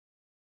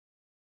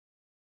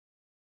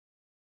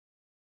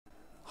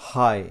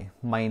Hi,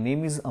 my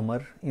name is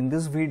Amar. In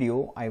this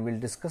video, I will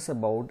discuss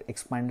about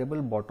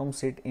expandable bottom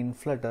set in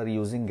Flutter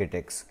using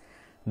GetX.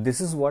 This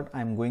is what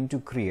I am going to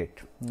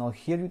create. Now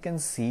here you can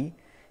see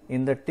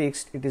in the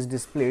text it is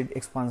displayed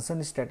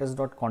expansion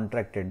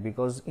status.contracted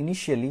because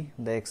initially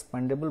the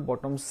expandable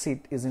bottom set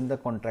is in the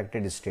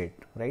contracted state,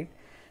 right?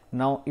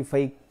 Now if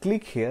I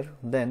click here,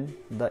 then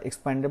the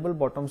expandable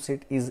bottom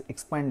set is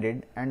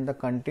expanded and the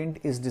content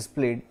is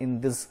displayed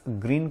in this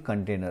green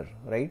container,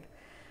 right?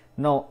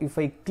 Now if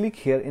I click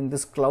here in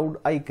this cloud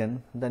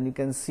icon, then you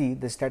can see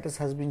the status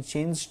has been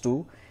changed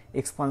to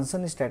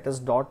expansion status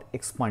dot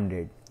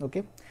expanded.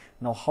 Okay,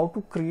 now how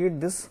to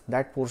create this,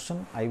 that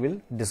portion I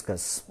will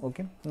discuss.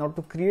 Okay, now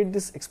to create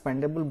this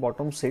expandable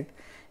bottom set,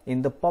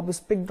 in the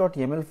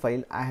pubspec.yaml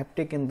file I have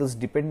taken this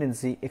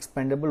dependency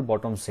expandable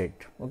bottom set.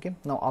 Okay,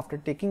 now after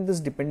taking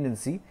this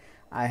dependency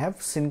I have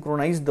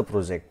synchronized the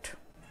project.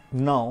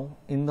 Now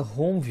in the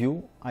home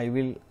view I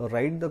will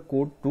write the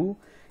code to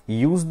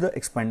use the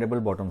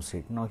expandable bottom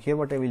set. Now here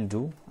what I will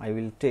do, I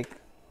will take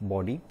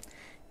body.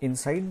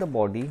 Inside the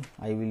body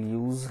I will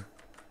use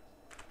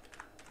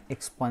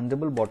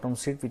expandable bottom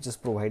set which is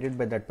provided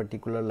by that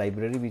particular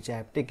library which I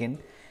have taken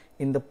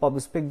in the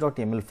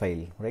pubspec.yaml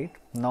file, right?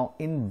 Now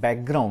in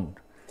background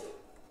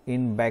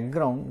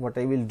what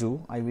I will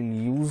do, I will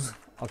use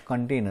a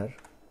container,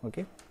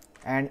 okay,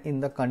 and in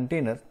the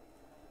container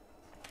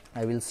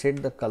I will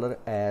set the color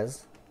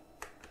as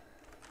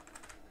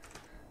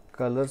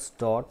colors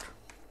dot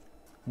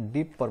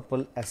deep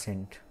purple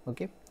accent.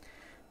 Okay,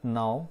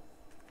 now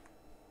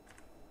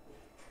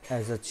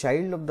as a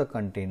child of the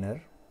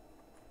container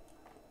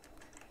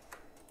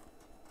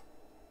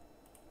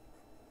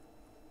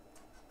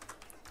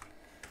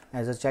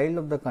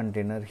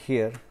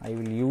here I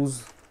will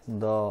use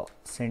the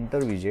center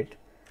widget.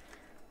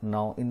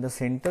 Now in the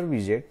center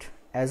widget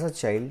as a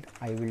child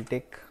I will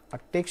take a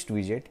text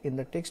widget. In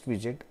the text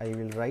widget I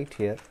will write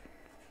here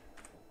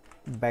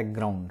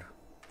background,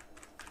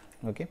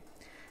 okay,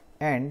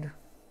 and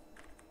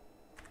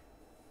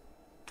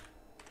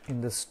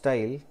in the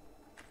style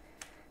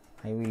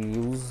I will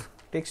use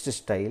text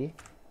style.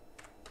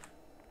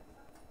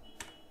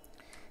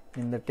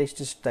 In the text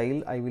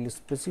style I will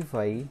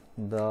specify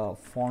the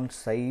font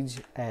size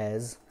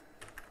as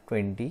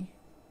 20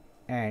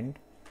 and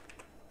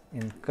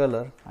in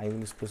color I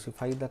will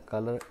specify the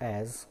color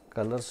as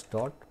colors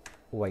dot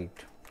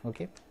white.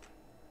 Okay,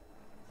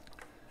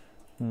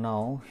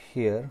 now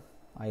here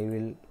I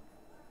will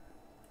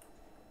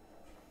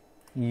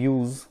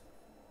use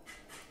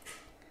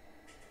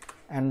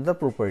another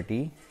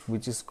property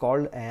which is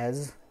called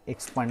as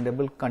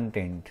expandable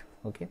content.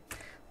 Okay,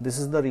 this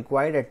is the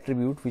required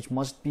attribute which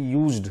must be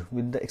used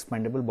with the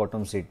expandable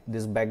bottom set.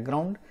 This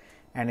background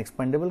and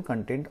expandable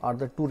content are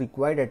the two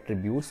required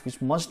attributes which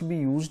must be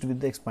used with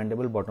the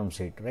expandable bottom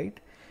set, right?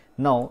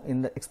 Now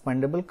in the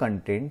expandable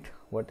content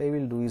what I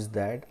will do is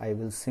that I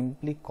will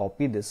simply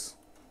copy this,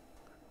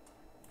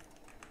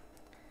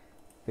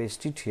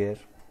 paste it here,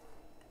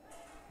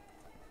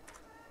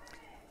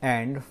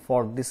 and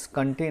for this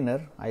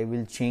container I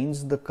will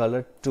change the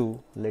color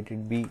to, let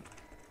it be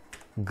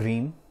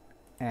green,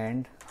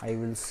 and I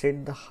will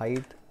set the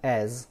height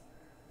as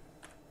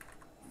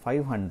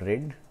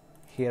 500.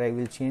 Here I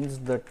will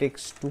change the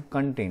text to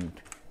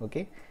content,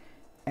 okay,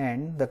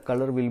 and the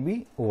color will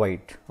be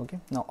white. Okay,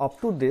 now up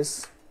to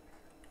this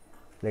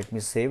let me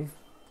save.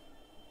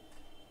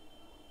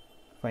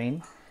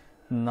 Fine.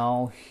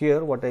 Now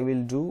here what I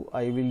will do,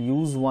 I will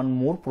use one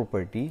more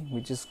property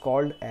which is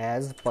called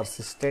as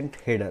persistent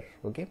header.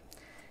 Okay,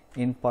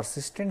 in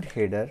persistent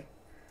header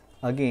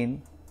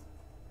again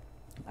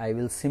I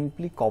will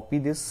simply copy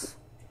this,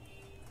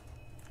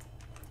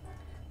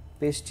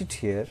 paste it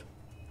here,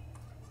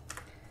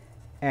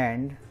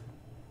 and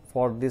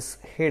for this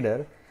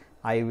header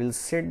I will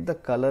set the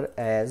color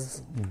as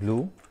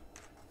blue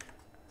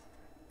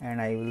and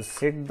I will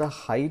set the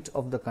height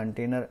of the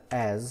container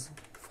as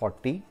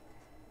 40.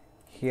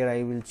 Here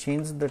I will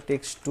change the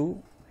text to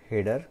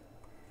header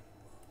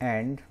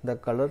and the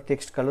color,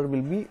 text color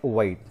will be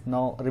white.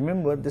 Now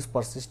remember this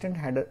persistent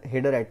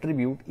header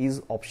attribute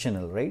is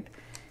optional, right?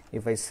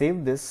 If I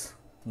save this,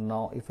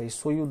 now if I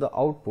show you the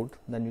output,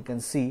 then you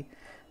can see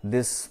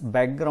this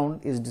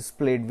background is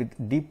displayed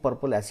with deep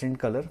purple accent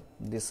color.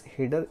 This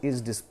header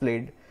is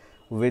displayed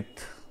with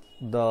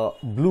the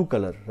blue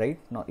color, right?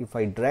 Now if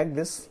I drag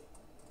this,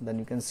 then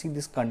you can see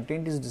this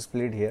content is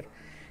displayed here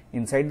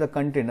inside the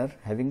container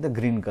having the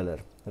green color,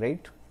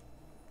 right?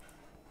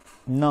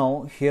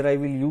 Now here I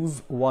will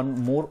use one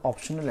more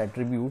optional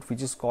attribute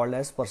which is called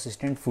as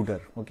persistent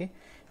footer. Okay,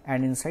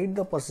 and inside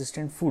the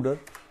persistent footer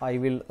I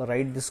will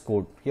write this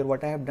code. Here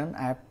what I have done,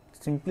 I have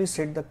simply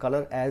set the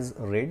color as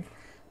red.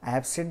 I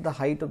have set the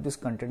height of this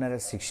container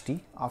as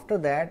 60. After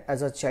that,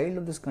 as a child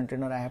of this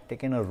container I have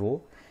taken a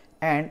row,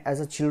 and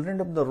as a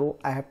children of the row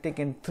I have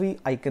taken 3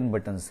 icon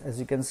buttons. As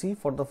you can see,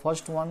 for the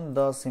first one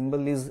the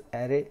symbol is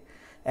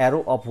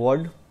arrow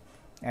upward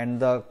and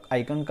the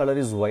icon color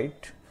is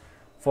white.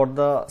 For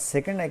the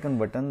second icon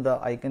button the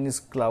icon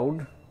is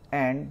cloud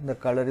and the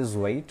color is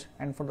white,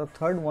 and for the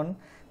third one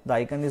the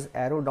icon is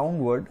arrow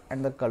downward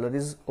and the color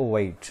is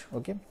white.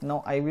 Okay,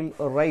 now I will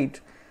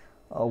write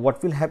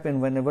what will happen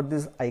whenever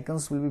these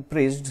icons will be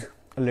pressed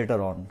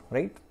later on,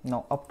 right?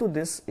 Now up to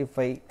this, if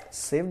I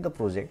save the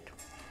project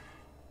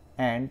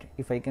and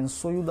if I can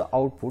show you the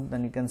output,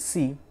 then you can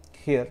see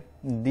here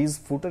this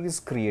footer is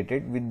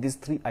created with these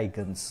three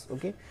icons.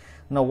 Okay,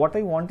 now what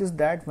I want is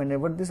that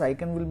whenever this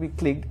icon will be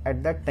clicked,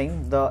 at that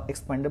time the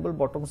expandable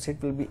bottom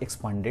set will be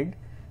expanded.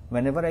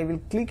 Whenever I will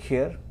click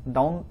here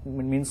down,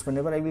 means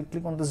whenever I will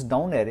click on this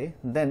down array,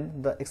 then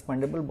the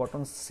expandable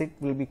bottom set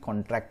will be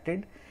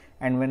contracted,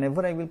 and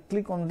whenever I will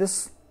click on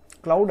this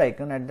cloud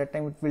icon, at that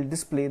time it will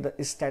display the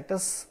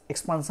status,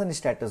 expansion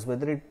status,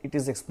 whether it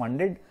is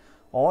expanded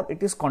or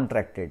it is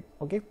contracted.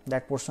 Okay,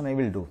 that portion I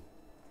will do.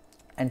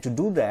 And to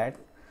do that,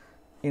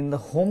 in the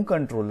home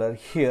controller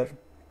here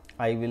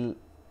I will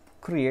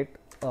create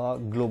a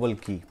global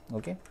key.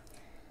 Okay,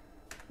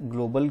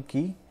 global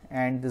key,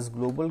 and this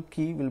global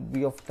key will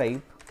be of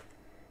type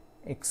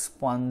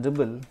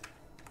expandable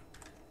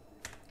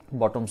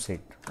bottom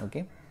set.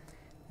 Okay,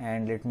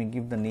 and let me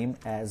give the name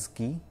as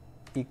key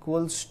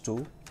equals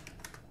to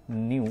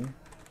new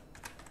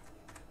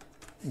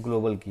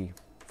global key.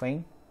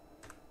 Fine,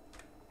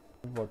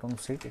 bottom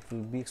set, it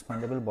will be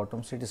expandable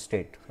bottom set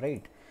state,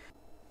 right?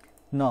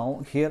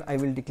 Now here I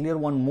will declare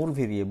one more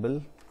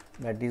variable,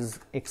 that is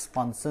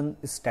expansion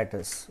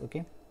status.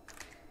 Okay,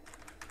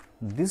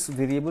 this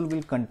variable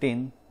will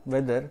contain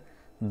whether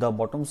the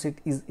bottom set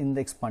is in the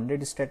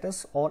expanded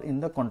status or in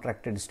the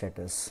contracted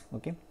status.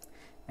 Okay,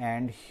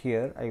 and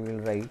here I will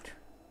write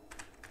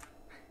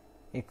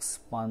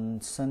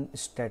expansion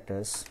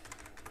status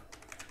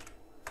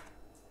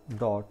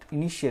dot,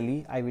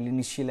 initially I will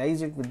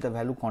initialize it with the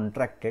value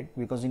contracted,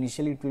 because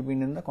initially it will be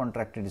in the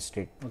contracted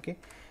state. Okay,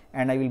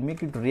 and I will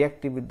make it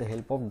reactive with the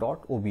help of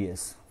dot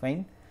obs.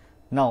 Fine,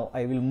 now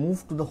I will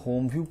move to the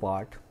home view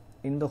part.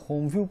 In the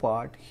home view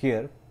part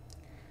here,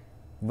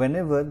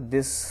 whenever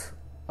this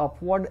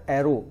upward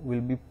arrow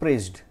will be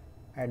pressed,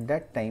 at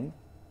that time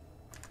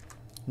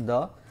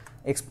the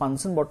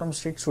expansion bottom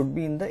state should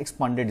be in the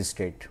expanded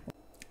state.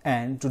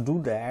 And to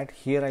do that,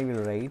 here I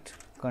will write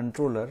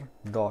controller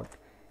dot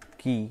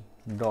key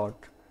dot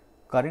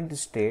current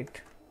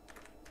state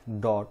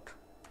dot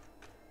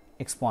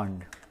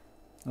expand.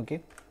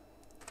 Okay,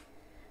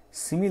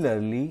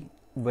 similarly,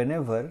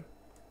 whenever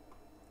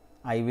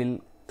I will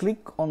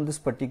click on this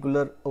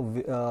particular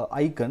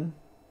icon,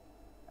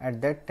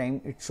 at that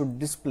time it should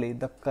display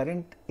the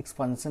current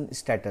expansion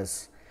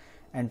status.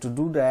 And to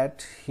do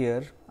that,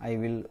 here I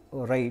will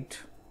write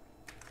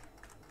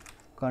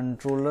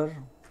controller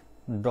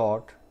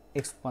dot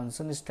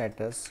expansion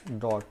status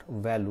dot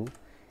value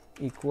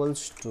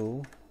equals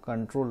to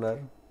controller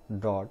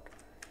dot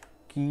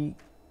key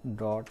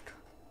dot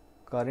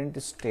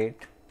current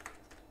state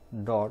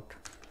dot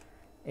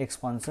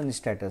expansion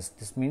status.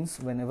 This means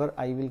whenever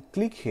I will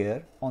click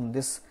here on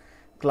this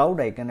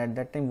cloud icon, at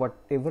that time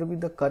whatever be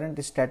the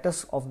current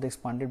status of the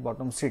expanded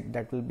bottom set,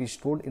 that will be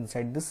stored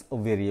inside this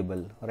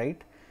variable,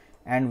 right?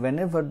 And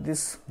whenever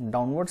this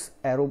downwards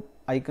arrow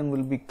icon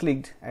will be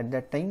clicked, at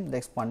that time the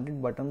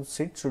expanded bottom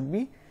set should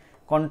be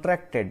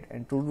contracted.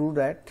 And to do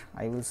that,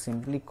 I will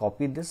simply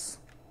copy this,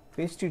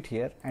 paste it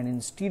here, and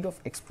instead of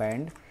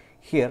expand,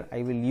 here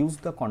I will use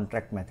the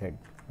contract method,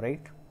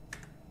 right?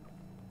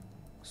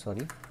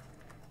 Sorry,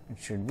 it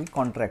should be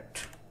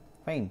contract.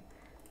 Fine.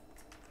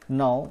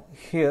 Now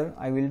here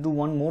I will do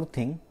one more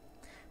thing.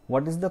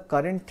 What is the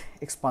current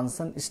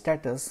expansion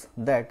status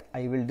that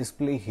I will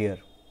display here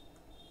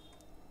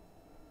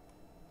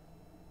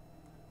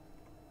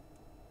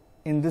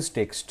in this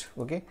text?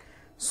 Okay,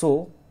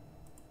 so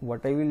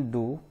what I will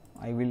do,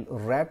 I will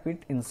wrap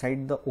it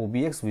inside the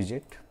OBX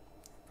widget.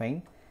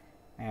 Fine,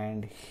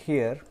 and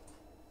here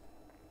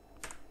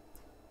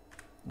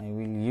I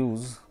will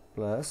use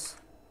plus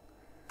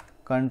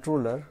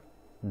controller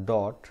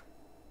dot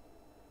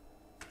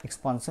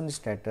expansion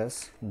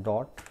status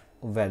dot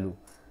value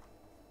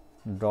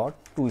dot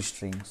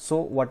toString. So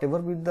whatever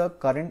with the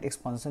current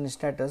expansion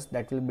status,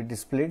 that will be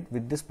displayed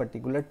with this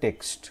particular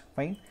text.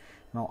 Fine.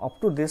 Now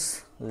up to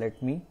this,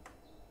 let me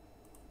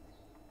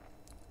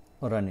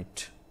run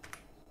it.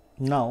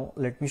 Now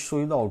let me show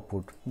you the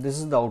output. This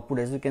is the output.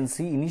 As you can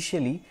see,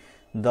 initially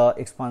the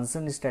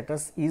expansion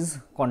status is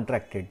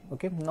contracted.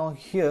 Okay, now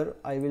here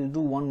I will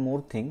do one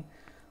more thing.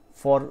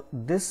 For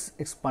this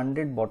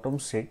expanded bottom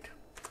set,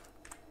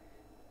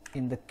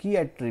 in the key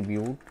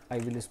attribute I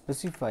will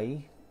specify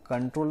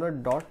controller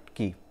dot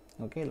key.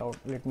 Okay, now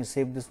let me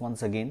save this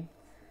once again,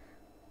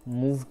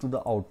 move to the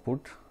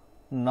output.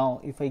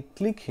 Now if I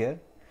click here,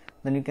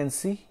 then you can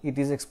see it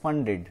is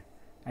expanded,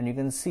 and you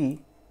can see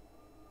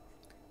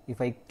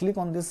if I click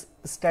on this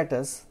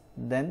status,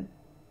 then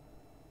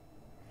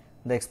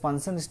the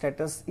expansion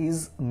status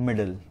is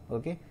middle.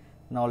 Okay,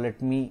 now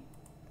let me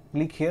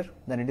click here,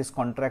 then it is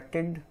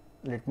contracted.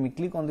 Let me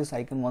click on this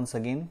icon once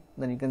again,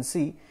 then you can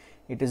see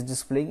it is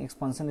displaying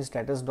expansion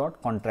status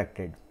dot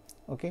contracted.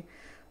 Okay,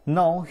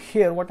 now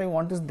here what I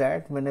want is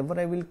that whenever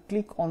I will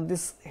click on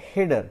this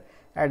header,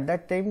 at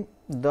that time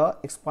the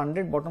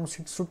expanded bottom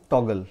sheet should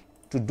toggle.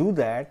 To do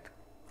that,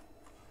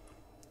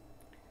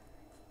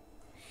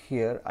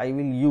 here I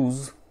will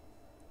use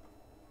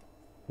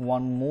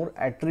one more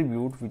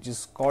attribute which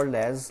is called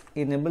as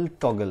enable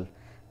toggle.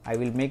 I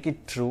will make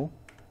it true.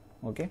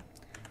 Okay,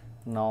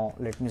 now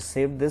let me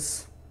save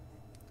this,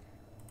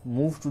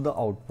 move to the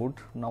output.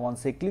 Now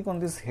once I click on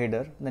this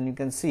header, then you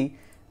can see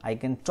I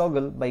can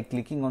toggle by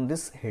clicking on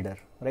this header,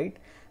 right?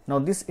 Now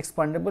this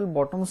expandable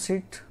bottom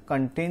sheet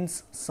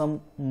contains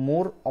some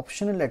more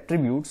optional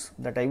attributes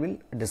that I will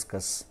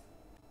discuss.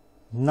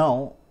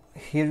 Now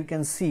here you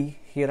can see,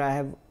 here I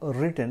have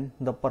written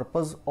the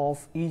purpose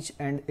of each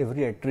and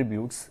every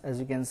attributes. As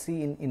you can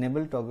see in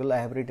enable toggle, I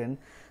have written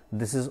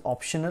this is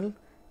optional,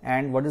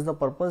 and what is the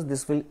purpose?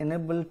 This will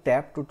enable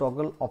tap to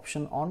toggle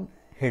option on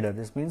header.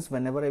 This means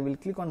whenever I will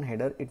click on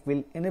header, it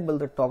will enable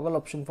the toggle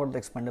option for the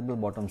expandable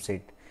bottom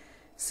sheet.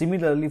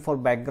 Similarly, for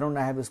background,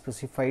 I have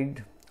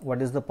specified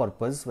what is the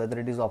purpose, whether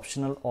it is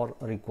optional or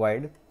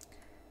required.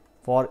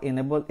 For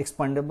enable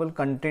expandable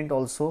content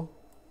also,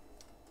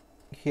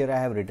 here I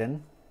have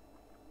written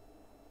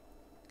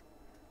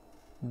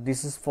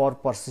this is for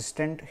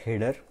persistent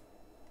header,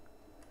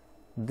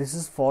 this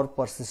is for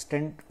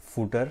persistent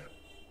footer,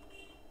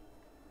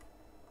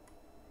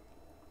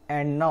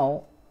 and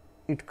now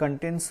it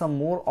contains some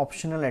more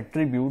optional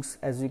attributes.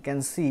 As you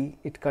can see,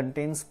 it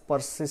contains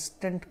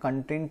persistent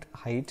content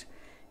height.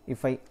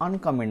 If I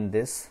uncomment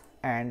this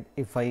and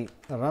if I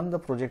run the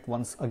project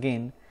once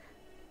again,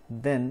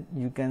 then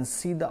you can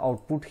see the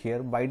output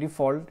here. By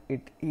default,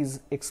 it is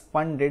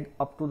expanded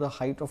up to the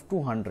height of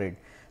 200.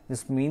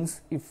 This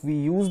means if we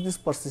use this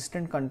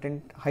persistent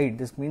content height,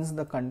 this means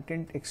the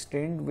content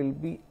extend will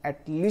be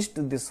at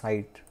least this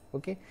height.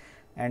 Okay,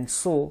 and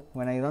so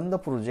when I run the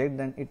project,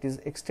 then it is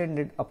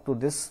extended up to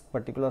this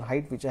particular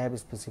height which I have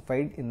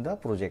specified in the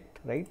project,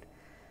 right?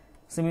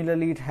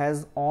 Similarly, it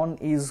has on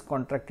is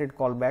contracted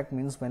callback,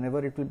 means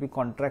whenever it will be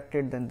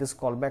contracted, then this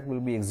callback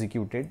will be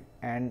executed,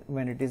 and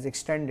when it is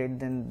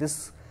extended, then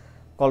this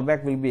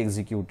callback will be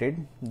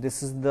executed.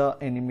 This is the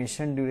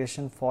animation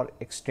duration for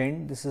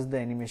extend, this is the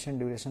animation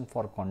duration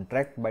for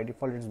contract. By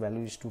default, its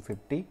value is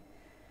 250,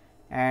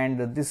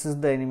 and this is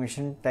the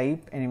animation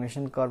type,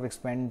 animation curve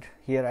expand.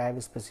 Here I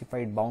have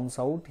specified bounce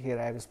out, here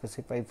I have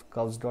specified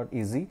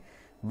curves.easy.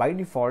 By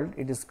default,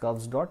 it is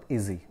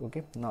curves.easy.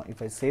 Okay, now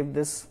if I save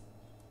this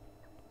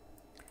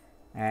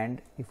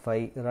and if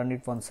I run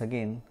it once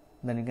again,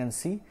 then you can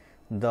see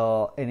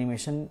the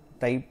animation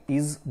type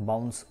is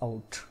bounce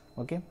out.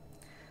 Okay,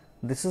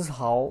 this is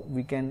how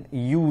we can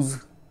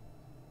use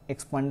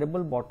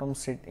expandable bottom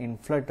sheet in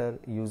Flutter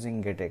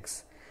using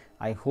GetX.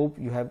 I hope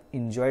you have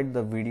enjoyed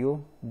the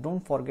video.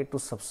 Don't forget to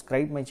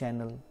subscribe my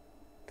channel.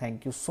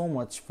 Thank you so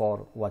much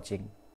for watching.